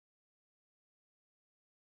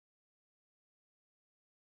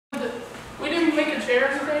can make a chair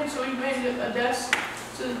or something, so we made a desk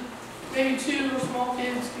so maybe 2 small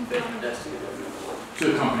kids can fit on the desk together.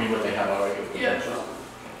 To accompany what they have already. Yeah.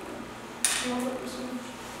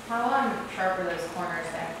 How sharp are those corners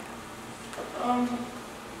there? I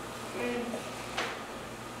mean,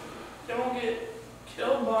 they won't get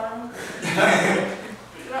killed by them.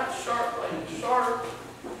 They're not sharp, like sharp.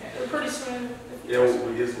 They're pretty smooth. Yeah,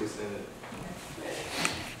 we just was in it.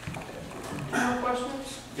 Any more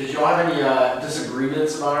questions? Did y'all have any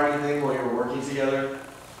disagreements about anything while you were working together?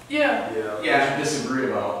 Yeah. What did you disagree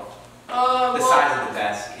about? The size of the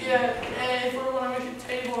desk. Yeah, and if we were going to make a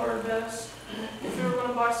table or a desk, if we were going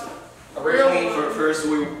to buy some. Originally, first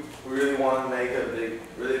we really wanted to make a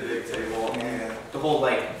really big table, and The whole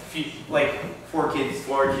like 4 kids.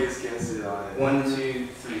 4 kids can sit on it. 1, 2,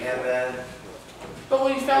 3. And then But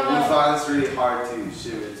we found we out found it's really hard to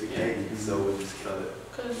ship it to Haiti, so we just cut it.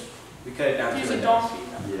 because We cut it down he's to a donkey.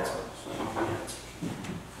 Yeah.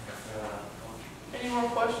 Any more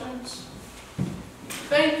questions?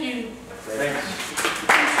 Thank you. Thanks.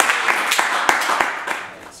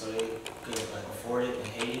 So they could like afford it in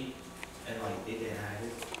Haiti, and like they didn't have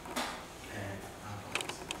it. And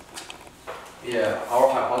Yeah, our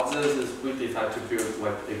hypothesis is we decided to build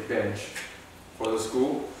like a bench for the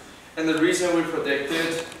school. And the reason we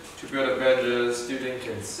predicted to build a bench is students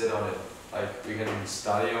can sit on it. Like we can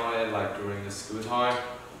study on it like during the school time,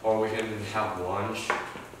 or we can have lunch.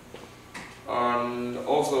 And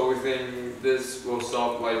also we think this will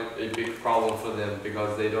solve like a big problem for them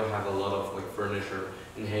because they don't have a lot of like furniture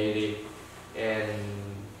in Haiti, and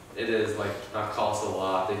it is like not cost a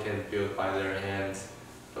lot. They can build by their hands.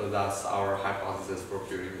 So that's our hypothesis for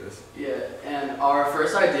building this. Yeah, and our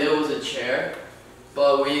first idea was a chair,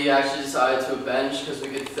 but we actually decided to a bench because we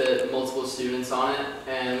could fit multiple students on it,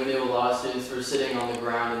 and we knew a lot of students were sitting on the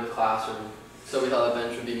ground in the classroom, so we thought a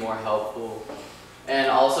bench would be more helpful. And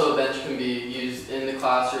also a bench can be used in the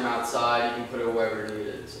classroom, outside, you can put it wherever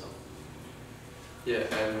needed. So. Yeah,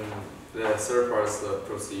 and the third part is the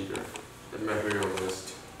procedure, the material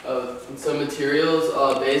list. And so materials,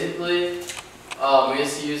 basically, we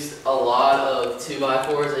just used a lot of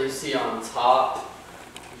 2x4s that you see on top,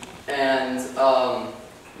 and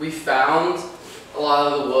we found a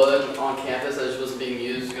lot of the wood on campus that just wasn't being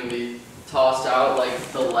used was going to be tossed out, like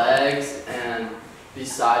the legs and these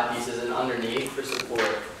side pieces and underneath for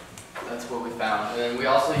support. That's what we found. And then we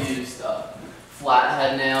also used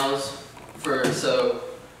flathead nails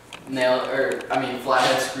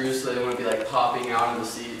flathead screws so they wouldn't be like popping out of the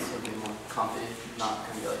seats, so it'd be more comfy, not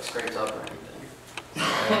gonna be like scraped up or anything.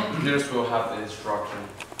 And this will have the instruction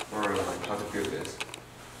for like how to build this.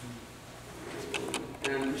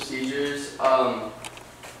 And procedures, well,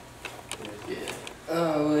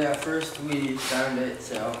 yeah, first we found it,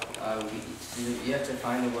 so you have to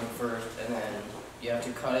find the wood first, and then you have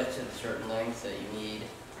to cut it to the certain length that you need,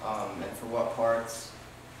 and for what parts.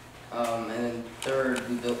 And then third,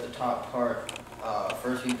 we built the top part.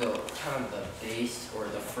 First we built kind of the base, or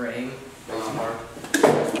the frame.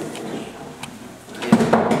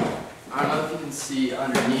 I don't know if you can see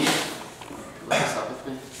underneath. Look this up with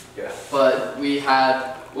me. Yeah. But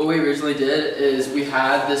what we originally did is we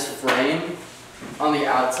had this frame on the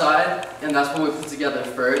outside, and that's what we put together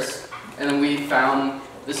first. And then we found,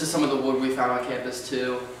 this is some of the wood we found on campus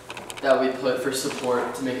too, that we put for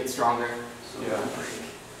support to make it stronger. So Yeah.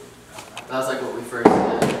 That was like what we first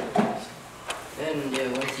did. Then, yeah,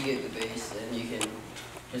 once you get the base, then you can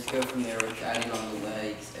just go from there with adding on the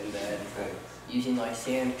legs, and then using like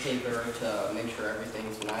sandpaper to make sure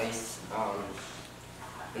everything's nice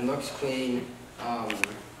and looks clean,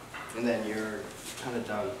 and then you're kind of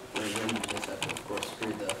done. And then you just have to, of course,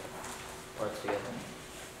 screw the parts together.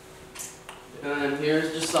 And then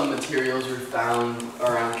here's just some materials we found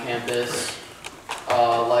around campus.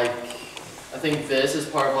 I think this is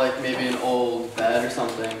part of like maybe an old bed or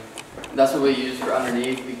something. That's what we use for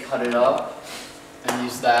underneath. We cut it up and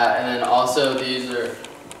use that. And then also these are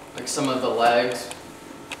like some of the legs.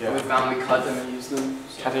 Yeah. We found, we cut them and used them.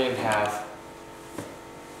 So. Cut it in half.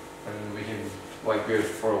 And we can like build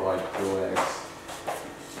for like the legs.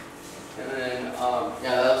 And then,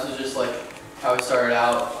 yeah, that was just like how we started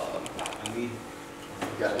out. and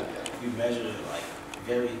we measured it like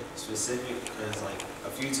very specific, because like a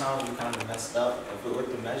few times we kind of messed up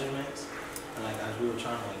with the measurements, and like as we were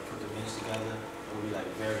trying to like put the bench together, it would be like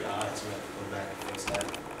very odd, so we had to go back and fix that.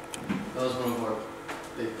 That was one of our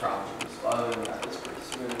big problems. Other than that, it's pretty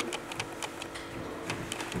smooth.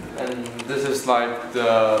 And this is like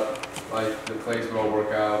the place we'll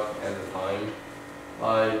work out at the time.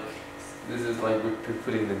 Like this is like we're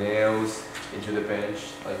putting the nails into the bench,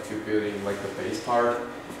 like to building like the base part.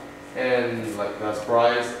 and like that's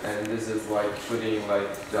price, and this is like putting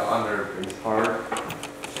like the under base part,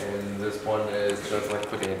 and this one is just like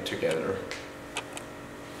putting it together.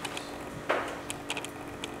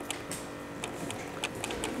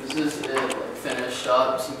 This is it, like finished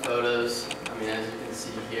up, some photos. I mean, as you can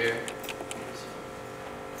see here.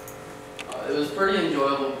 It was a pretty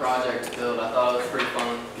enjoyable project to build. I thought it was pretty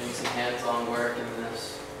fun doing some hands-on work in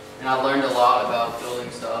this. And I learned a lot about building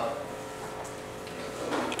stuff.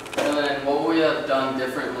 And then what we have done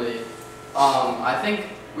differently, I think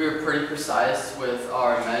we were pretty precise with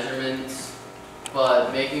our measurements,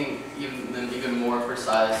 but making them even more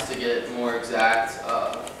precise to get more exact,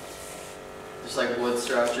 just like wood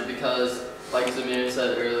structure, because like Zamir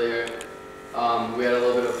said earlier, we had a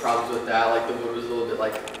little bit of problems with that, like the wood was a little bit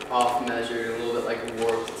like off measured, a little bit like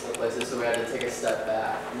warped in some places, so we had to take a step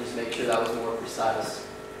back and just make sure that was more precise.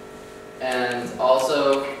 And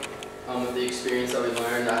also, with the experience that we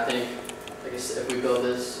learned, I think like if we build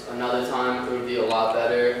this another time, it would be a lot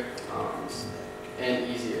better and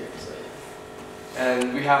easier. So, yeah.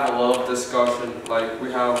 And we have a lot of discussion, like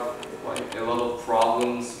we have like a lot of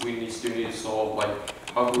problems we still need to solve, like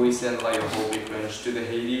how can we send like a whole big bench to the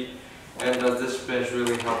Haiti, and does this bench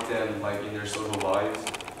really help them like in their social lives,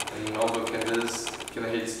 and also can the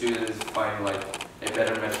Haiti students find like a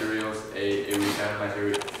better materials, a refined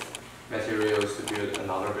materials to build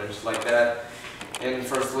another bench like that. And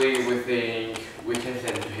firstly, we think we can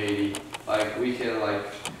send to Haiti, like we can like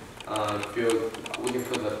we can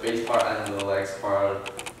put the base part and the legs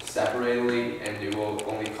part separately, and it will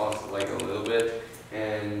only cost like a little bit,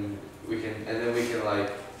 and then we can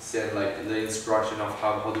like send like the instruction of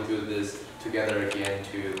how to build this together again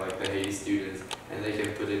to like the Haiti students, and they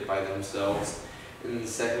can put it by themselves. And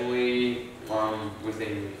secondly, we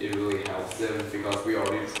think it really helps them because we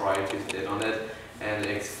already tried to sit on it, and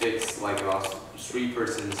it fixed like about three people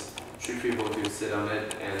to sit on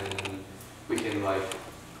it, and we can like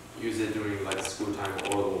use it during like school time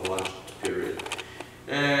or the lunch period.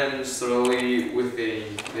 And thirdly, we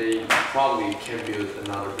think they probably can build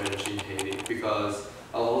another bench in Haiti because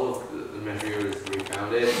a lot of the material is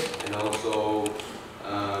refounded, and also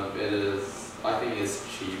I think it's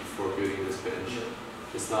cheap for building this bench.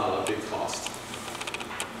 It's not a big cost.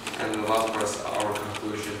 And the last part is our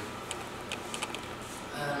conclusion.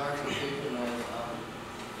 And our conclusion was,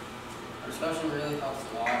 our discussion really helps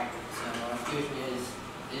a lot. So our conclusion is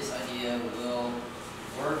this idea will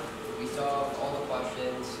work. We solved all the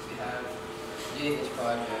questions we have doing this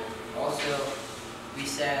project. Also, we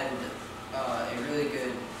send a really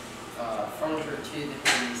good furniture to the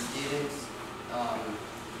Haiti students.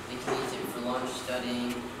 They can use it for lunch,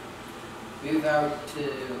 studying, move out to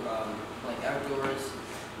like outdoors,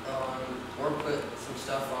 or put some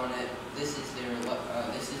stuff on it. This is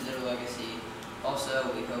their legacy.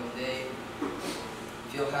 Also, we hope they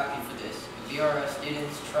feel happy for this. The VRS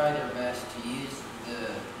students try their best to use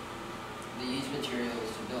the used materials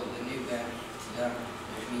to build a new bench to them,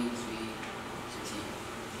 which means we succeed.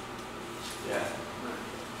 Yeah.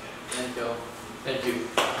 Thank you. Thank you.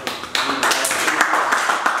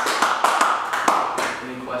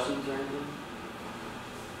 Any questions or anything?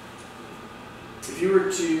 If you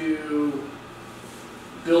were to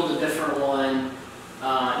build a different one,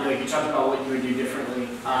 you talked about what you would do differently.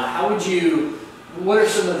 What are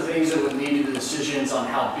some of the things that would lead to the decisions on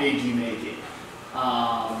how big you make it?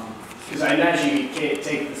 Because I imagine you can't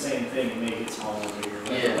take the same thing and make it smaller or bigger.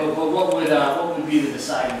 Yeah. But what would be the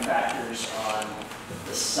deciding factors on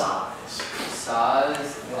the size?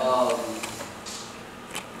 Size?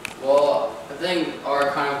 Well, I think our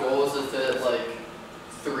kind of goal is to fit like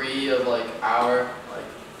 3 of like our like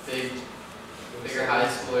bigger high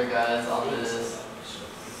schooler guys on this.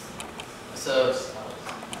 So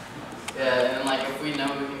yeah, and then like if we know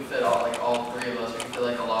we can fit all 3 of us, we can fit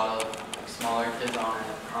like a lot of like, smaller kids on it.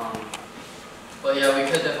 But yeah,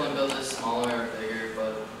 we could definitely build this smaller or bigger,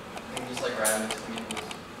 but I think just like right in between.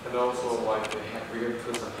 And also like we can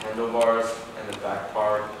put some handlebars in the back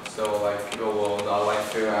part, so like people will not like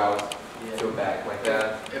feel back like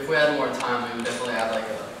that. If we had more time, we would definitely add like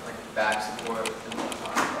a back support and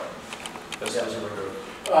whatnot. That's super good.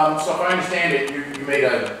 So if I understand it, you made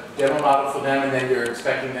a demo model for them, and then you're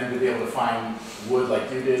expecting them to be able to find wood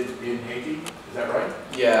like you did in Haiti. Is that right?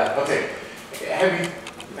 Yeah. Okay.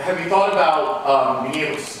 Have you thought about being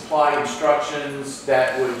able to supply instructions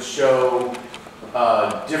that would show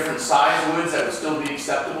different size woods that would still be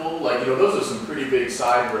acceptable? Like, those are some pretty big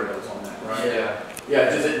side rails on that, right? Yeah. Yeah.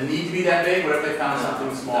 Does it need to be that big? What if they found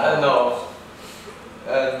something small? No.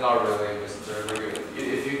 Not really, Mr.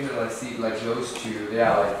 If you can like see like those two, they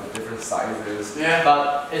are like the different sizes. Yeah.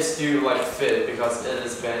 But it still like fit because it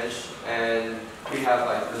is bench and we have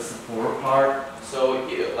like the support part. So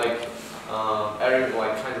it, like every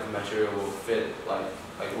like kind of material will fit like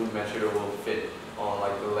wood material will fit on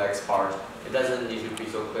like the legs part. It doesn't need to be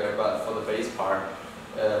so clear, but for the base part,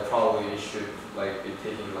 probably should like be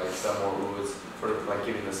taking like some more woods for like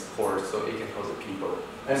giving the support so it can hold the people.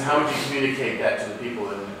 And how would you communicate that to the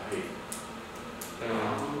people in Haiti?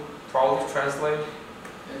 Probably translate.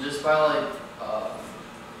 And just by like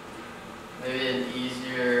maybe an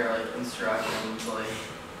easier like instructions, like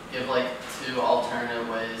give like 2 alternative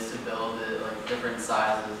ways to build it, like different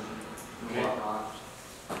sizes and Okay. whatnot.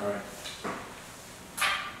 All right.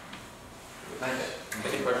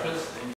 Any questions?